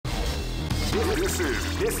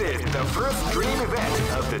This is the first dream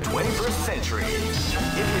event of the 21st century.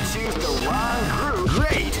 If you choose the wrong groove,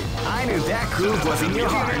 great! I knew that groove was in your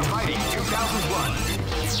heart. Fighting 2001.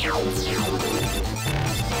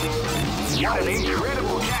 What an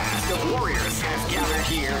incredible cast of warriors has gathered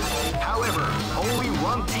here. However, only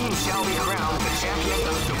one team shall be crowned the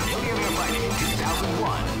champion of the Millionaire Fighting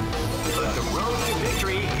 2001. But the road to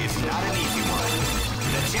victory is not an easy one.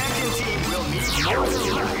 The champion team will need more than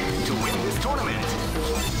luck to win this tournament.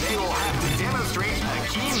 They will have to demonstrate a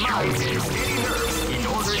keen mind and steady nerves in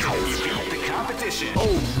order to defeat the competition.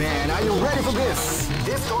 Oh man, are you ready for this?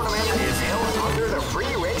 This tournament is held under the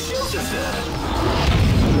free ratio system.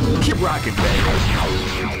 Keep rocking, baby.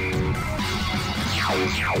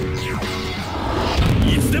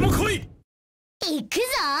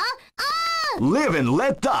 Live and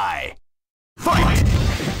let die. Fight!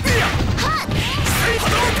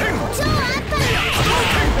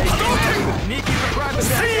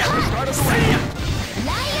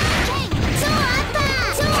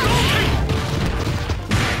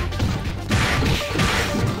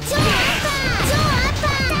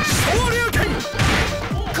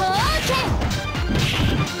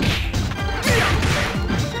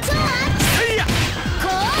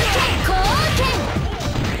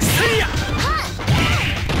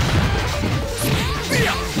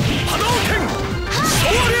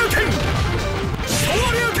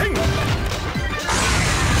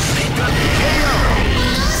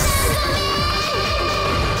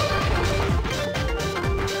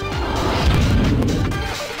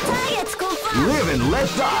 Live and let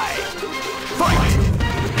die. Fight!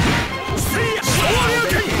 See ya!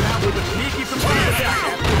 With a sneaky surprise attack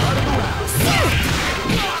after the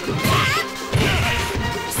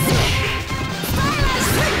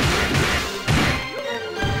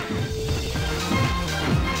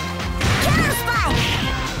Counter spike!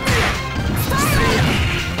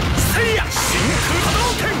 See ya! Shinku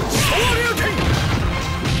Hadouken! Shoryuken!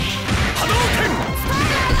 Hadouken!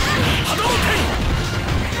 Hadouken!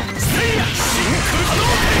 See ya! Shinku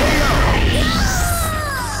Hadouken!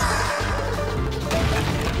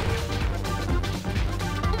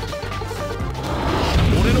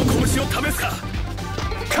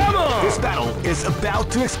 Come on! This battle is about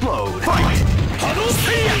to explode. Fight!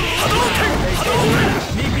 Hadouken! Hadouken! Hadouken!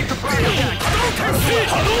 Sneaky surprise attack! Hadouken!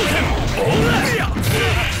 Hadouken!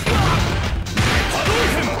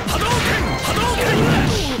 Hadouken! Hadouken! Hadouken!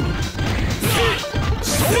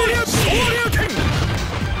 Shoryuken!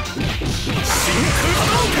 Shinku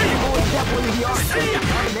Hadouken!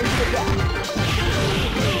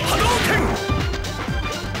 Hadouken!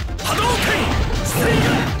 Hadouken! See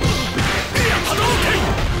ya! Hadouken!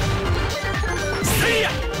 See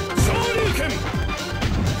ya! Shoryuken!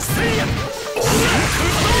 See ya! Shinku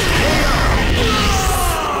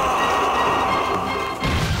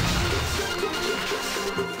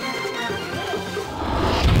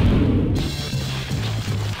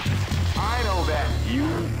I know that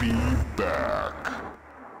you'll be back.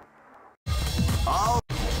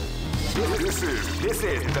 This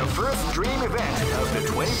is the first dream event of the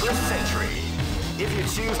 21st century. If you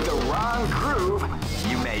choose the wrong groove,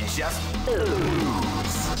 you may just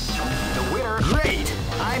lose. The winner, great!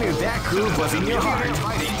 I knew that groove was in your heart.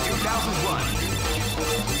 Fighting 2001.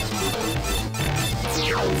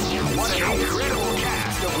 What an incredible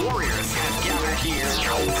cast of warriors has gathered here.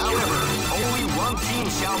 However, only one team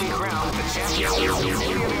shall be crowned the champion of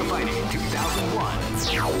Millionaire Fighting 2001.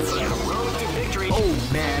 The road to victory. Oh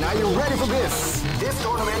man, are you ready for this? This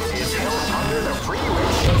tournament is held under the free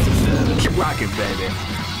ratio system. Keep rocking, baby.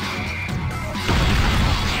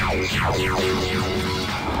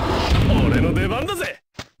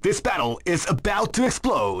 This battle is about to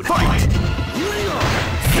explode. Fight!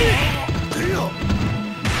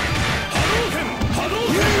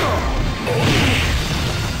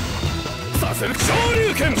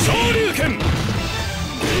 Shoryuken! Shoryuken! Shoryuken!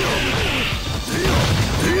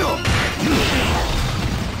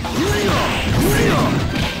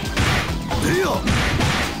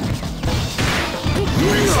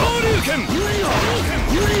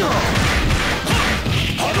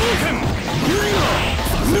 Hadouken!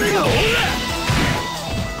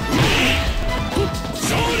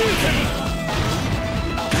 Shoryuken!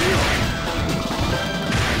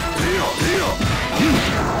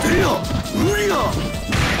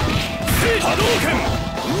 Hadouken!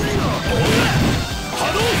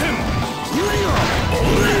 Hadouken!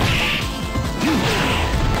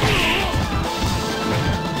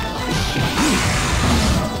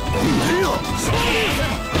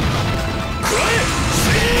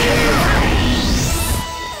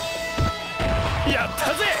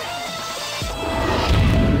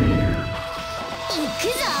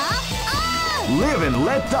 Live and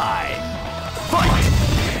let die. Fight!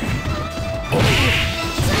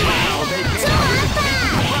 Wow, they came out with a sneaky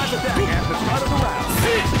surprise attack at the start of the round.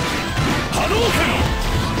 Hadouken!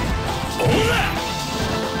 Ora!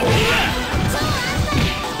 Ora!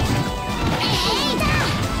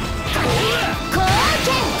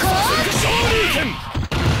 Shoryuken!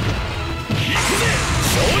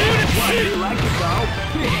 Why do you like it, though?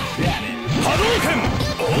 Big damage. Hadouken!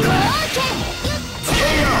 Ora!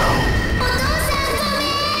 KO!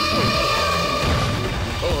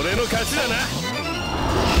 俺の勝ちだな。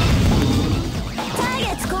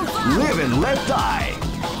Live and let die.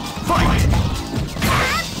 Fight!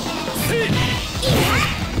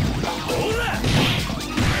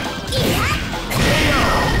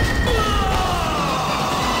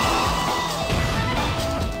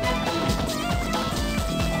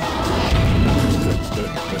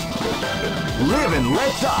 Live and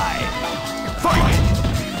let die. Fight!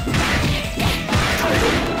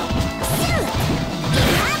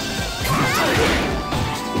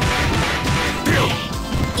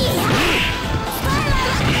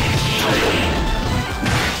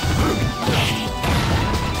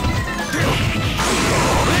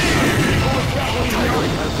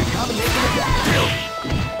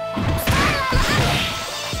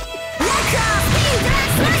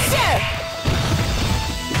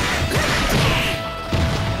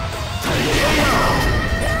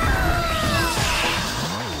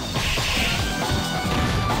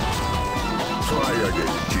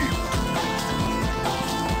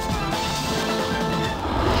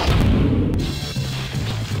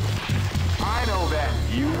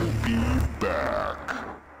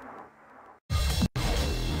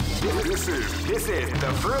 This is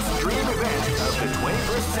the first dream event of the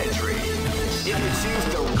 21st century. If you choose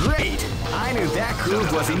the great, I knew that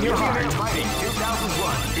groove was in your heart. Fighting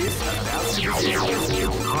 2001 is about to begin.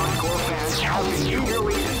 Hardcore fans have been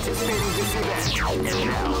eagerly anticipating this event, and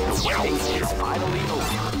now the waiting is finally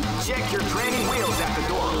over. Check your training wheels at the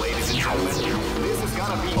door, ladies and gentlemen. This is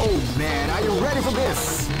gonna be... Oh man, are you ready for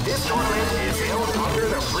this? This tournament is held under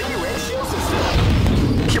the free ratio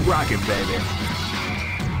system. Keep rocking, baby.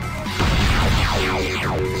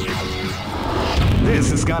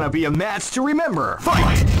 This is gonna be a match to remember.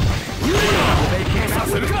 Fight! They came out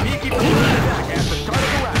with a sneaky attack at the start of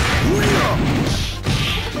the round.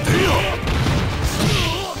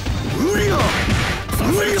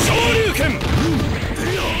 Shoryuken!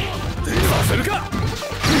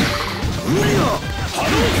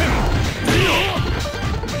 Hadouken!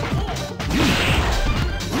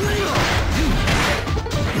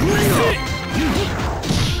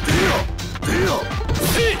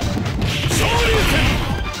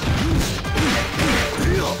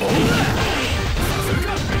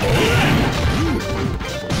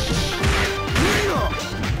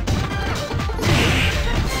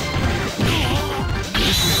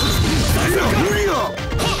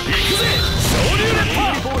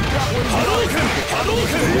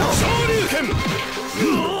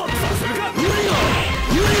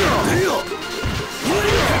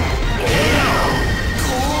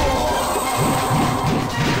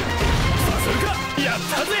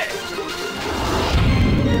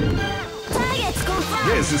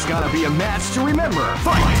 This is gonna be a match to remember.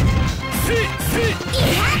 Fight!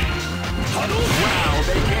 Wow,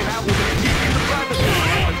 they came out with a sneaky surprise attack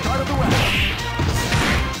at the start of the round.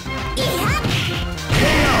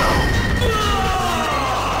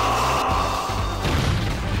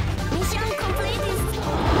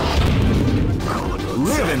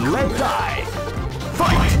 Live and let die.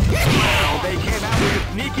 Fight! Wow, they came out with a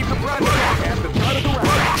sneaky surprise attack at the start of the round.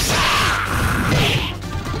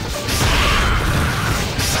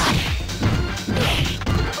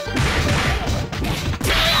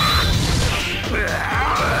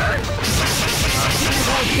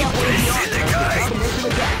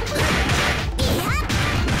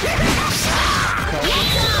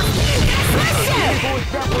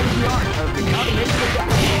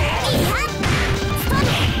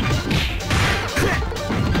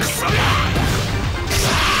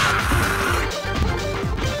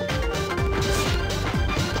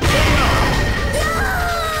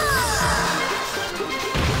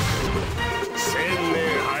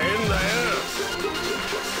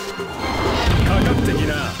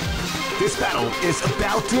 This battle is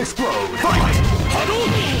about to explode. Fight!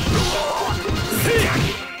 Hadouken!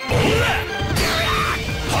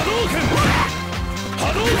 Hadouken!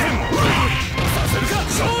 Hadouken! Saseruka!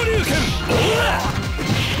 Shoryuken!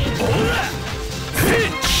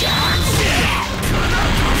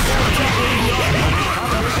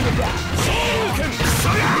 Shoryuken!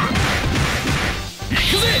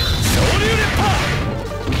 Ikuze!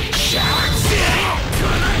 Shoryuken!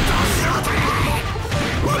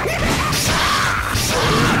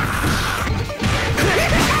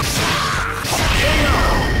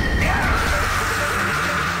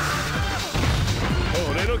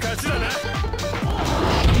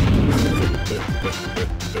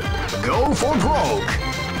 Go for broke.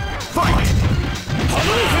 Fight.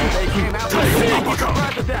 They came out with a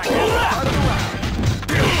surprise attack at the start of the round.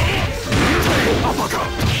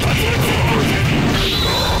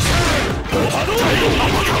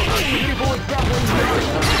 Beautiful grappling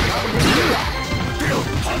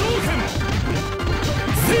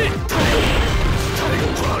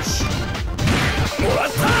Tiger Crush.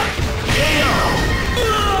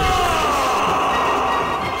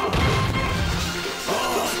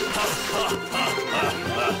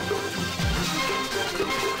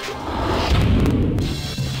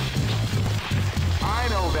 I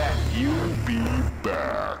know that you'll be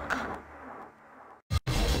back.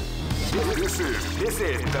 This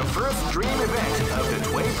is the first dream event of the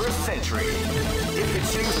 21st century. If you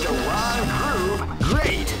choose the wrong groove,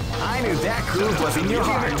 great! I knew that groove was in your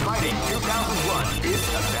heart. Fighting 2001 is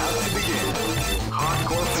about to begin.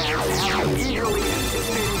 Hardcore fans have been eagerly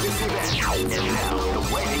anticipating this event, and now the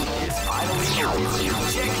waiting is finally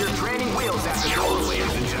over. Check your training wheels at the door,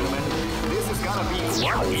 ladies and gentlemen. This is gonna be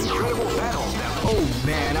one incredible battle. Oh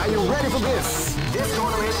man, are you ready for this? This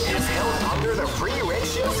tournament is held under the free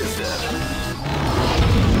ratio system.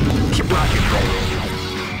 Keep rocking, baby.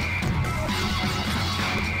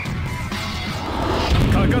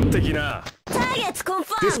 Targets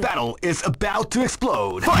confirmed. This battle is about to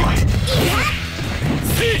explode. Fight!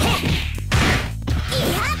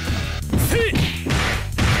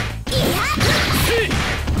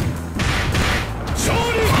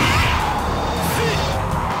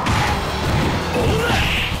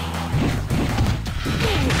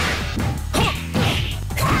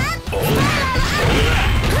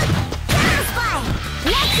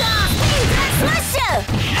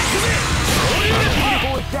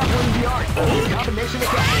 Dabbling the art of this combination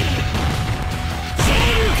attack.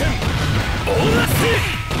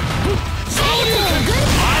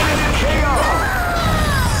 KO!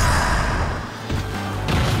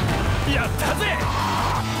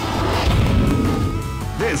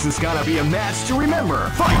 This is gonna be a match to remember.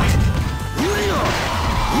 Fight!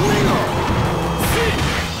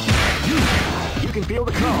 You can feel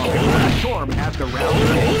the calm and storm as the round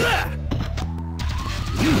ends.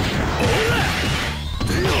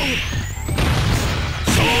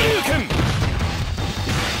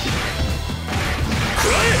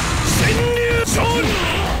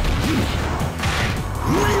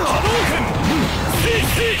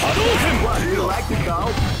 What do you like to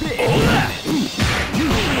call big?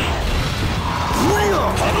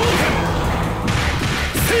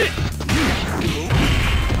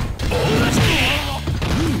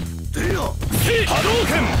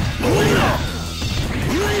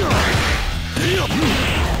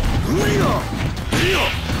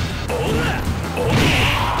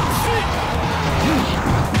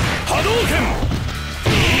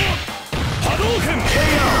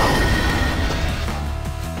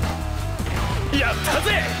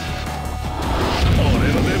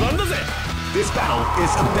 This battle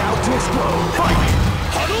is about to explode. Fight!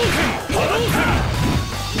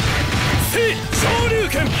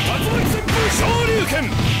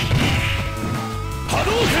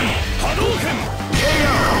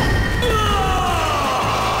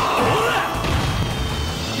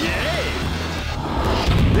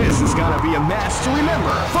 This is gonna be a match to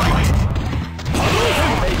remember. Fight!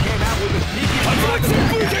 They came out with a sneaky attack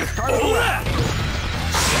at the start of the round.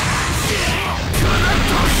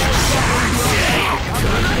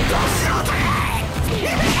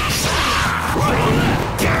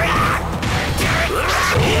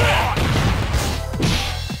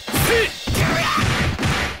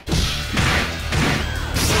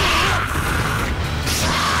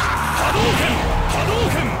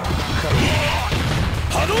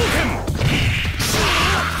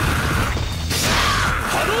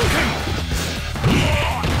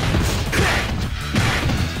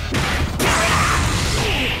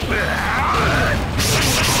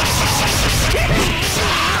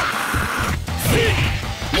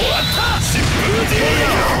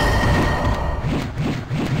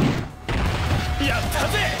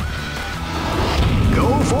 Go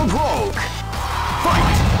for broke.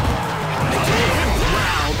 Fight!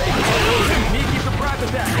 Wow, they sneaky surprise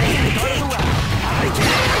attack. Start of the round.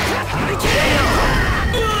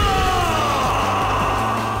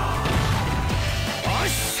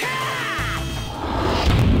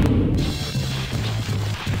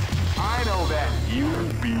 I know that you'll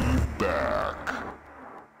be back.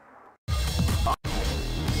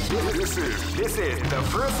 This is the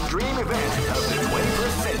first dream event of the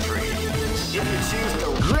 21st century. If you choose the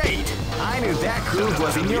great, I I knew that groove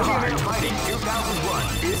was in your heart. Fighting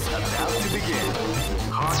 2001 is about to begin.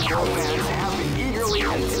 Hardcore fans have been eagerly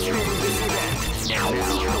anticipating this event. And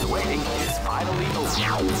now the waiting is finally over.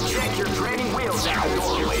 Check your training wheels at the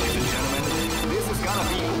door, ladies and gentlemen. This is gonna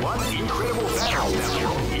be one incredible battle that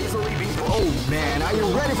will easily be... Oh man, are you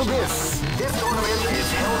ready for this? This tournament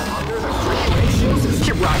is held under the free ratio system.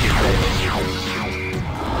 Keep rocking.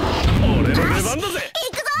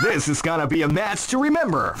 This is gonna be a match to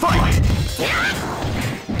remember. Fight!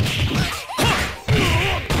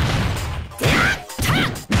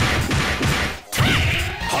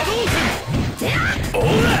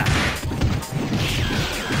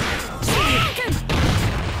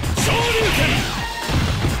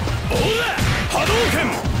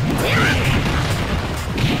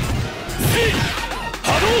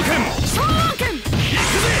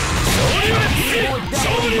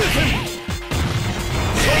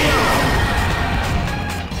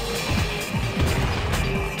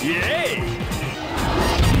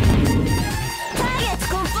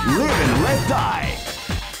 Live and let die.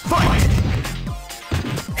 Fight!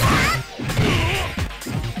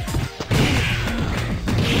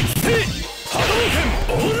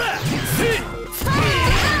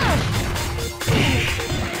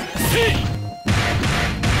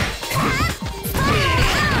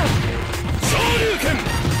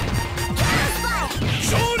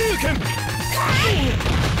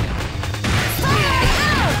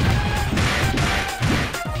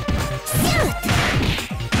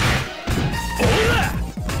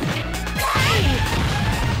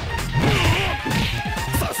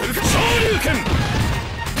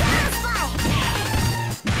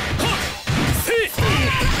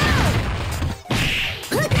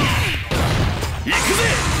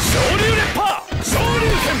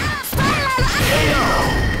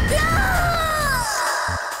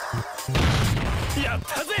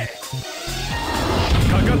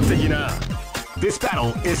 This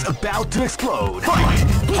battle is about to explode. Fight!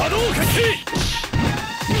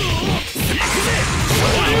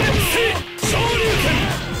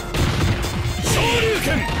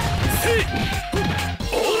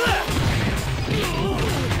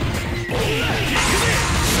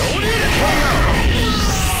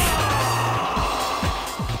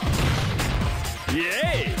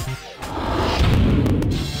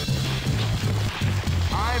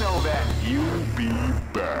 I know that you'll be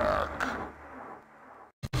back.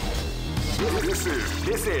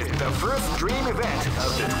 This is the first dream event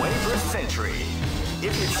of the 21st century.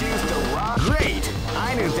 If you choose the wrong... Great!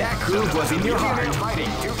 I knew that groove was in your heart. Fighting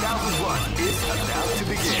 2001 is about to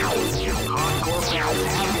begin. Hardcore fans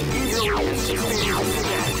have been eagerly anticipating this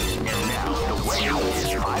event. And now the wait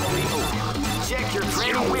is finally over. Check your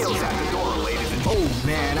training wheels at the door, ladies and gentlemen. Oh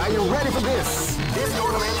man, are you ready for this? This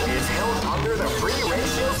tournament is held under the free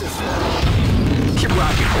ratio system. Keep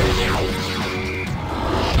rocking.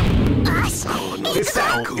 This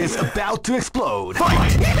battle is about to explode.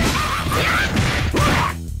 Fight!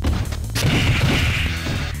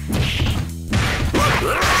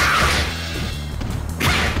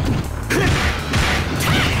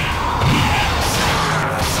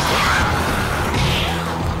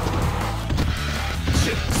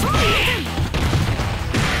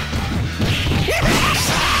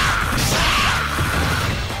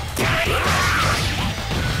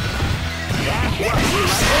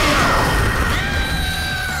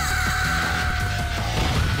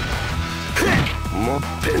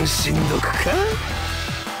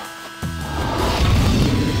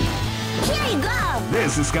 Here you go!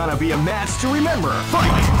 This is gonna be a match to remember.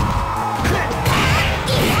 Fight!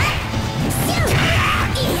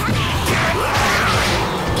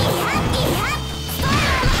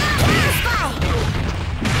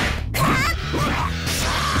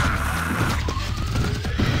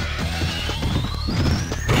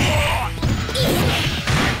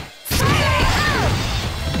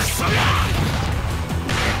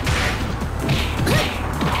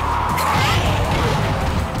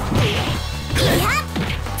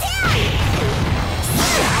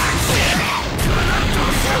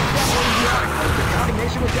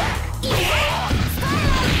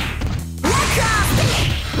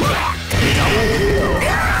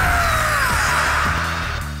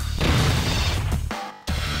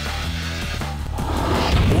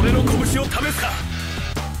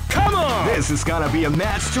 Come on! This is gonna be a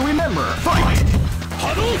match to remember. Fight!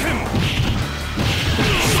 Hadouken!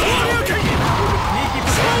 Shoryuken!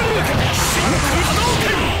 Shoryuken!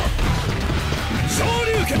 Hadouken!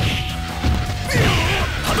 Shoryuken!